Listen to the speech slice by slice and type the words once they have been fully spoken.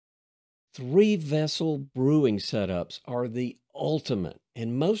Three-vessel brewing setups are the ultimate,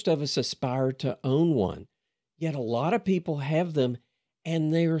 and most of us aspire to own one. Yet a lot of people have them,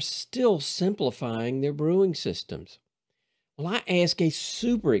 and they're still simplifying their brewing systems. Well, I asked a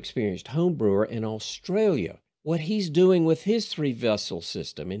super experienced home brewer in Australia what he's doing with his three-vessel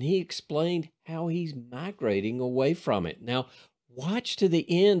system, and he explained how he's migrating away from it. Now, watch to the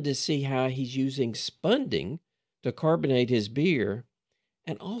end to see how he's using Spunding to carbonate his beer,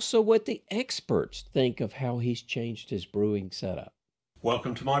 and also what the experts think of how he's changed his brewing setup.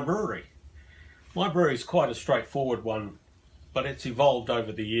 Welcome to my brewery. My brewery is quite a straightforward one, but it's evolved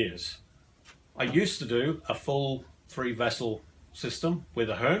over the years. I used to do a full three-vessel system with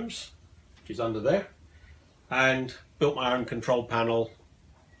a Herz, which is under there, and built my own control panel,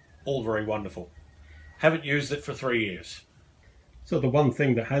 all very wonderful. Haven't used it for 3 years. So the one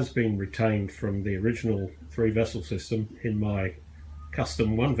thing that has been retained from the original three-vessel system in my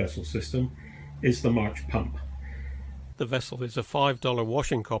custom one-vessel system is the March pump. The vessel is a $5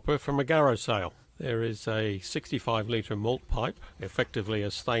 washing copper from a garage sale. There is a 65-litre Malt-Pipe, effectively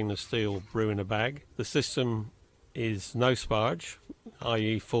a stainless steel brew in a bag. The system is no sparge,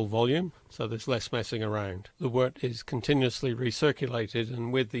 i.e. full volume, so there's less messing around. The wort is continuously recirculated,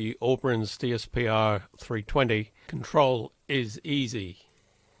 and with the Auber's DSPR 320, control is easy.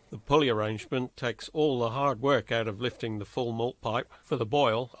 The pulley arrangement takes all the hard work out of lifting the full malt pipe. For the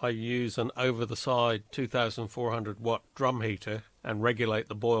boil, I use an over-the-side 2400 watt drum heater and regulate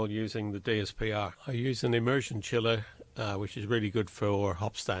the boil using the DSPR. I use an Immersion chiller, which is really good for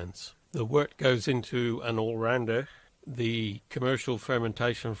hop stands. The wort goes into an all-rounder. The commercial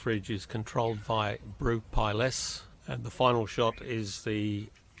fermentation fridge is controlled by Brew Piless, and the final shot is the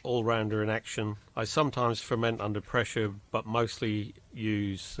all-rounder in action. I sometimes ferment under pressure, but mostly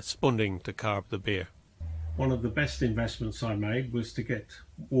use Spunding to carb the beer. One of the best investments I made was to get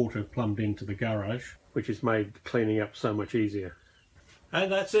water plumbed into the garage, which has made cleaning up so much easier.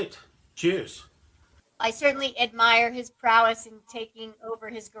 And that's it. Cheers. I certainly admire his prowess in taking over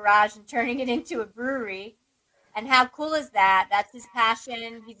his garage and turning it into a brewery. And how cool is that? That's his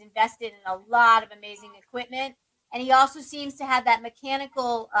passion. He's invested in a lot of amazing equipment. And he also seems to have that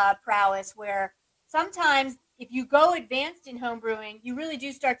mechanical prowess where sometimes if you go advanced in home brewing, you really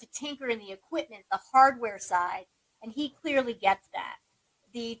do start to tinker in the equipment, the hardware side. And he clearly gets that.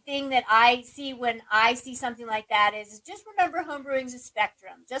 The thing that I see when I see something like that is just remember home brewing's a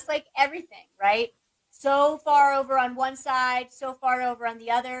spectrum, just like everything, right? So far over on one side, so far over on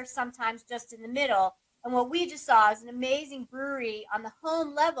the other, sometimes just in the middle. And what we just saw is an amazing brewery on the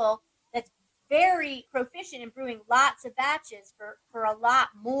home level that's very proficient in brewing lots of batches for a lot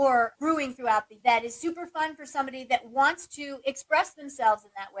more brewing throughout that is super fun for somebody that wants to express themselves in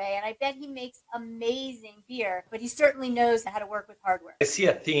that way. And I bet he makes amazing beer, but he certainly knows how to work with hardware. I see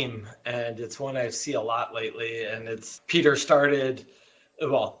a theme, and it's one I see a lot lately, and it's Peter started,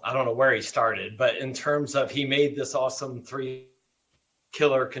 well, I don't know where he started, but in terms of he made this awesome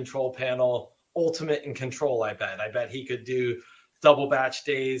 3-killer control panel, ultimate in control, I bet he could do double batch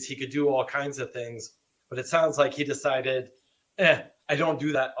days. He could do all kinds of things, but it sounds like he decided, I don't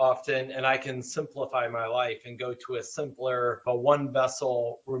do that often, and I can simplify my life and go to a simpler, a one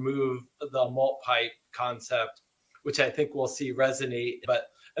vessel, remove the Malt-Pipe concept, which I think we'll see resonate. But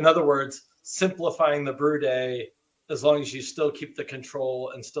in other words, simplifying the brew day, as long as you still keep the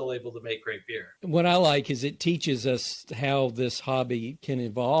control and still able to make great beer. What I like is it teaches us how this hobby can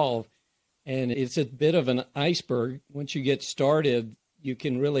evolve. And it's a bit of an iceberg. Once you get started, you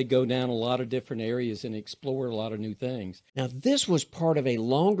can really go down a lot of different areas and explore a lot of new things. Now, this was part of a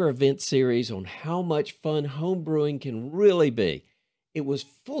longer event series on how much fun homebrewing can really be. It was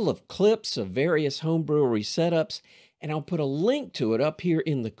full of clips of various home brewery setups, and I'll put a link to it up here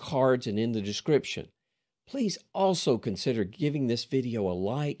in the cards and in the description. Please also consider giving this video a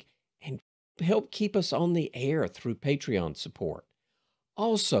like and help keep us on the air through Patreon support.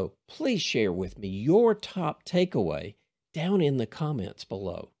 Also, please share with me your top takeaway down in the comments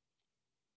below.